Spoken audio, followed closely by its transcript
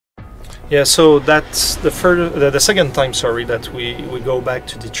Yeah, so that's the second time, sorry, that we go back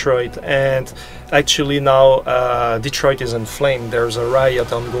to Detroit, and actually now Detroit is in flame. There's a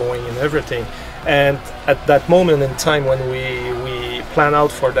riot ongoing and everything, and at that moment in time when we plan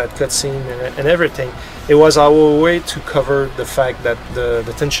out for that cutscene and everything, it was our way to cover the fact that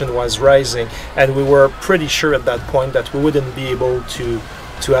the tension was rising, and we were pretty sure at that point that we wouldn't be able to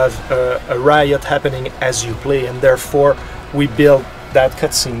have a riot happening as you play, and therefore we built that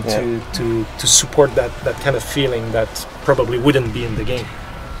cutscene to support that kind of feeling that probably wouldn't be in the game.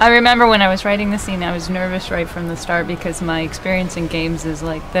 I remember when I was writing the scene, I was nervous right from the start because my experience in games is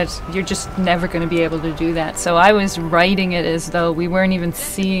like that you're just never going to be able to do that. So I was writing it as though we weren't even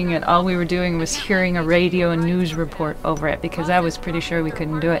seeing it. All we were doing was hearing a radio and news report over it because I was pretty sure we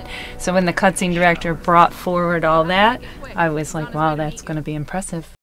couldn't do it. So when the cutscene director brought forward all that, I was like, wow, that's going to be impressive.